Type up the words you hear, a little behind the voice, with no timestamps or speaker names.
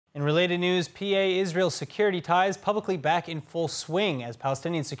In related news, PA-Israel security ties publicly back in full swing as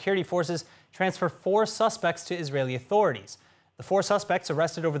Palestinian security forces transfer 4 suspects to Israeli authorities. The 4 suspects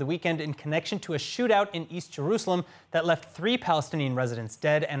arrested over the weekend in connection to a shootout in East Jerusalem that left 3 Palestinian residents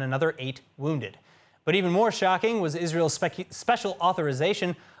dead and another 8 wounded. But even more shocking was Israel's special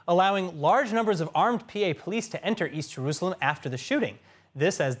authorization allowing large numbers of armed PA police to enter East Jerusalem after the shooting.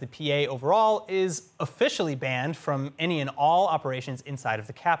 This as the PA overall is officially banned from any and all operations inside of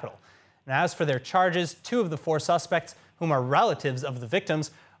the capital. Now, as for their charges, 2 of the 4 suspects, whom are relatives of the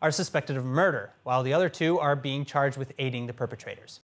victims, are suspected of murder, while the other 2 are being charged with aiding the perpetrators.